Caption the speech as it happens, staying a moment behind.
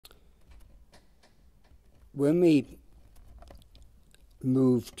when we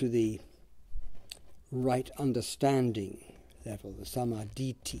move to the right understanding level, the samma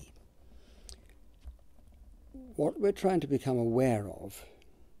ditthi, what we're trying to become aware of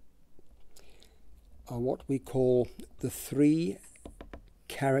are what we call the three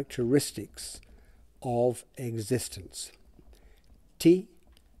characteristics of existence.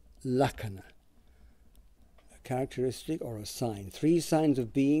 Ti-lakkha.na, a characteristic or a sign. Three signs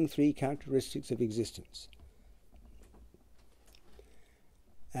of being, three characteristics of existence.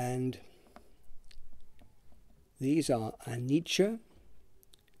 And these are Anicca,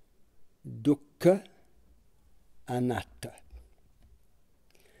 Dukkha, Anatta.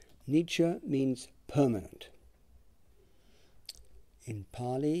 Anicca means permanent. In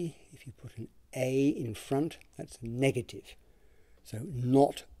Pali, if you put an A in front, that's negative. So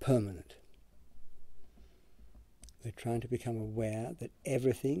not permanent. We're trying to become aware that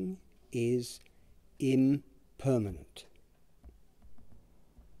everything is impermanent.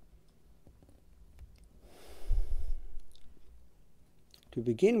 To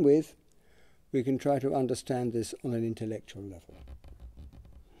begin with, we can try to understand this on an intellectual level.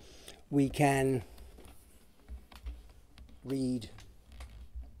 We can read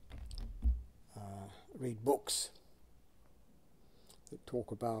books that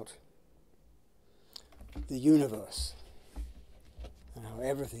talk about the universe and how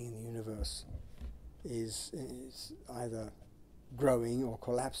everything in the universe is either growing or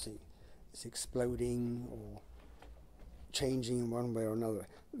collapsing. It's exploding or changing in one way or another.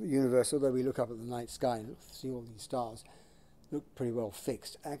 The universe, although we look up at the night sky and see all these stars, look pretty well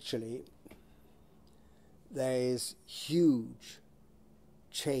fixed. Actually, there is huge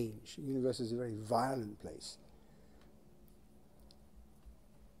change. The universe is a very violent place.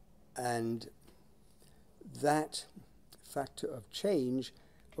 And that factor of change,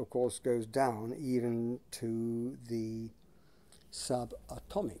 of course, goes down even to the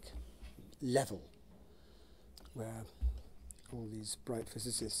subatomic level, where all these bright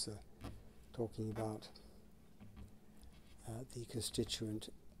physicists are talking about the constituent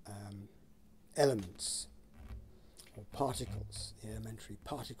elements or particles, the elementary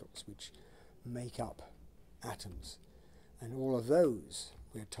particles which make up atoms. And all of those,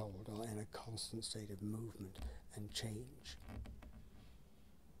 we're told, are in a constant state of movement and change.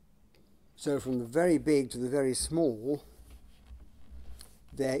 So from the very big to the very small,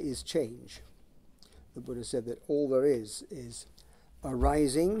 there is change. The Buddha said that all there is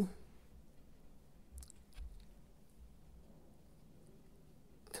arising,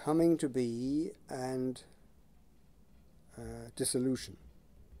 coming to be, and dissolution.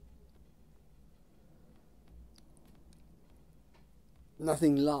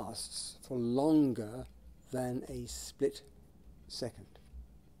 Nothing lasts for longer than a split second.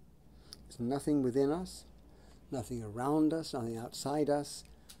 There's nothing within us, nothing around us, nothing outside us,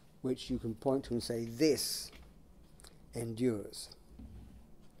 which you can point to and say, this endures.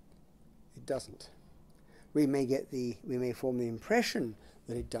 It doesn't. We may form the impression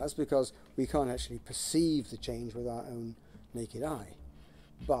that it does because we can't actually perceive the change with our own naked eye.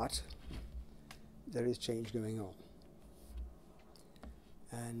 But there is change going on.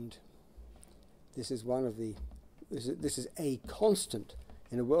 And this is this is a constant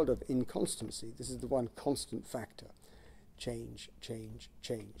in a world of inconstancy. This is the one constant factor. Change, change,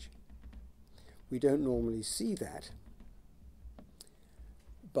 change. We don't normally see that,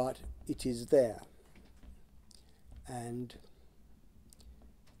 but it is there. And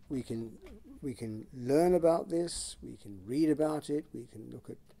we can learn about this, we can read about it, we can look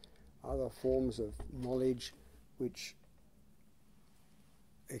at other forms of knowledge which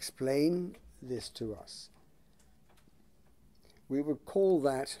explain this to us. We would call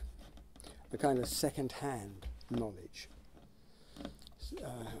that a kind of second-hand knowledge.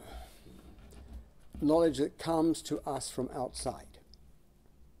 Knowledge that comes to us from outside,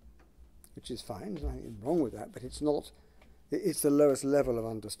 which is fine, there's nothing wrong with that, but it's not, it's the lowest level of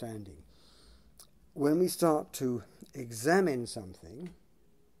understanding. When we start to examine something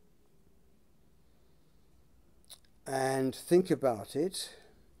and think about it,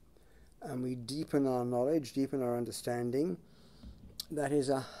 and we deepen our knowledge, deepen our understanding, that is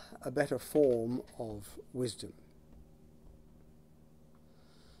a better form of wisdom.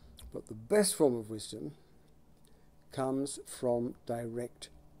 But the best form of wisdom comes from direct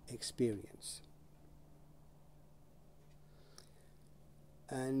experience.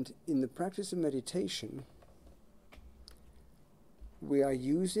 And in the practice of meditation, we are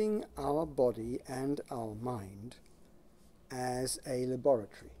using our body and our mind as a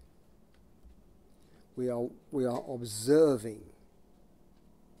laboratory. We are observing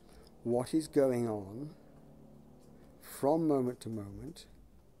what is going on from moment to moment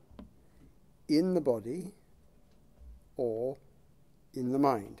in the body or in the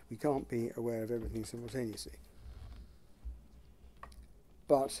mind. We can't be aware of everything simultaneously.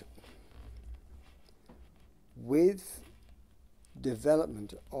 But with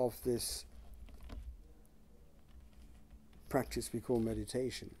development of this practice we call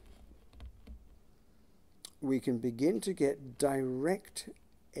meditation, we can begin to get direct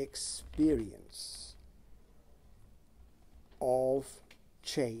experience of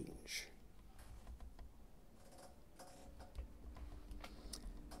change.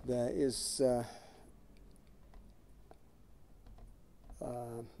 There is a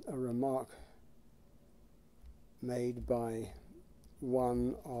remark made by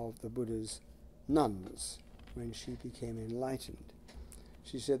one of the Buddha's nuns when she became enlightened.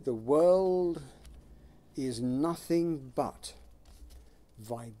 She said, "The world is nothing but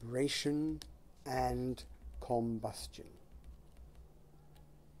vibration and combustion."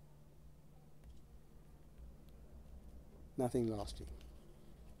 Nothing lasting,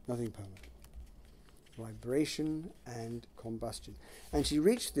 nothing permanent. Vibration and combustion. And she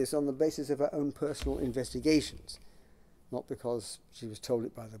reached this on the basis of her own personal investigations, not because she was told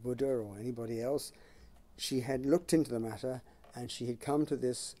it by the Buddha or anybody else. She had looked into the matter and she had come to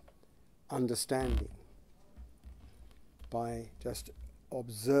this understanding by just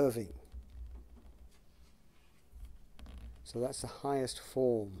observing. So that's the highest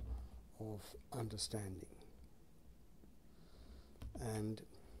form of understanding. And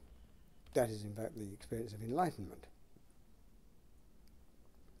that is in fact the experience of enlightenment.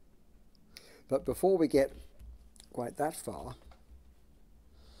 But before we get quite that far,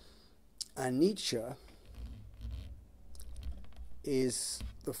 Anicca is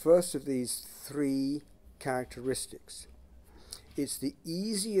the first of these three characteristics. It's the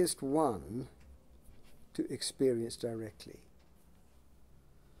easiest one to experience directly.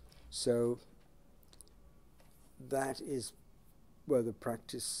 So that is where the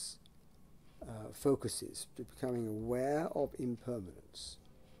practice focuses, to becoming aware of impermanence.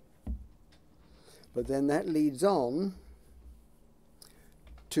 But then that leads on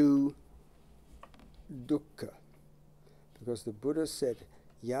to dukkha, because the Buddha said,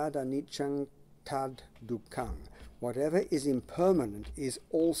 yad aniccaṃ tad dukkhāṃ. Whatever is impermanent is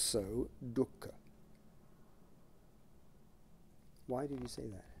also dukkha. Why did he say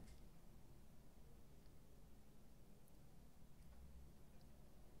that?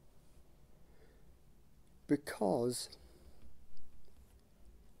 Because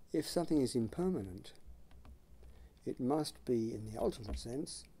if something is impermanent, it must be, in the ultimate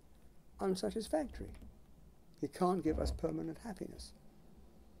sense, unsatisfactory. It can't give us permanent happiness.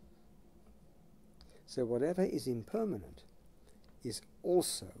 So whatever is impermanent is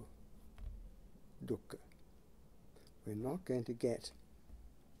also dukkha. We're not going to get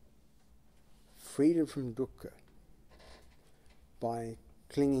freedom from dukkha by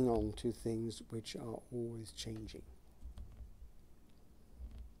clinging on to things which are always changing.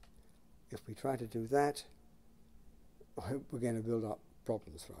 If we try to do that, I hope we're going to build up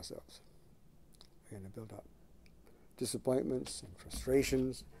problems for ourselves. We're going to build up disappointments and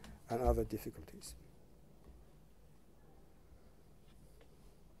frustrations and other difficulties.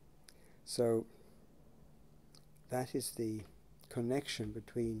 So that is the connection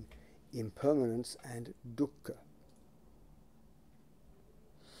between impermanence and dukkha.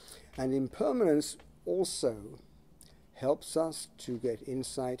 And impermanence also helps us to get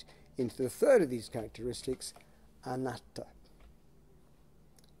insight into the third of these characteristics, anatta.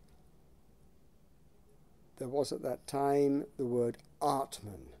 There was at that time the word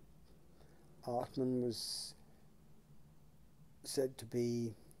Atman. Atman was said to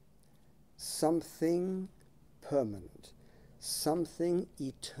be something permanent, something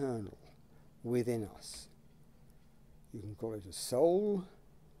eternal within us. You can call it a soul,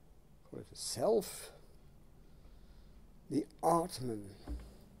 call it a self. The Atman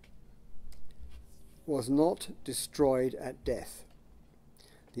was not destroyed at death.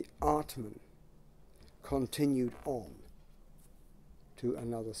 The Atman continued on to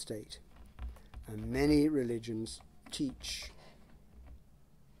another state. And many religions teach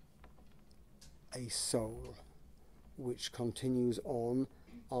a soul which continues on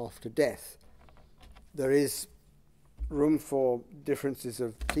after death. There is room for differences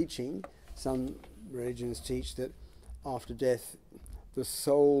of teaching. Some religions teach that after death the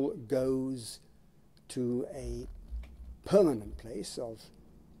soul goes to a permanent place of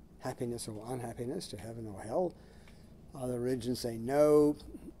happiness or unhappiness, to heaven or hell. Other religions say no,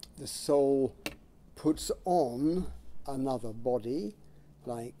 the soul puts on another body,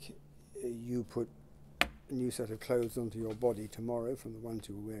 like you put a new set of clothes onto your body tomorrow from the ones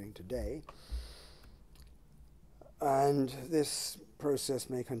you were wearing today. And this process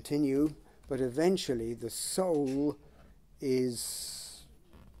may continue, but eventually the soul is,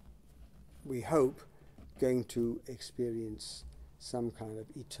 we hope, going to experience some kind of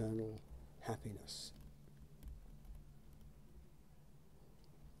eternal happiness.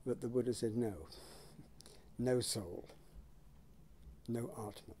 But the Buddha said no. No soul. No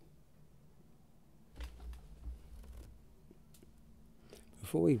Atma.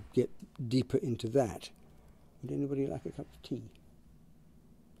 Before we get deeper into that, would anybody like a cup of tea?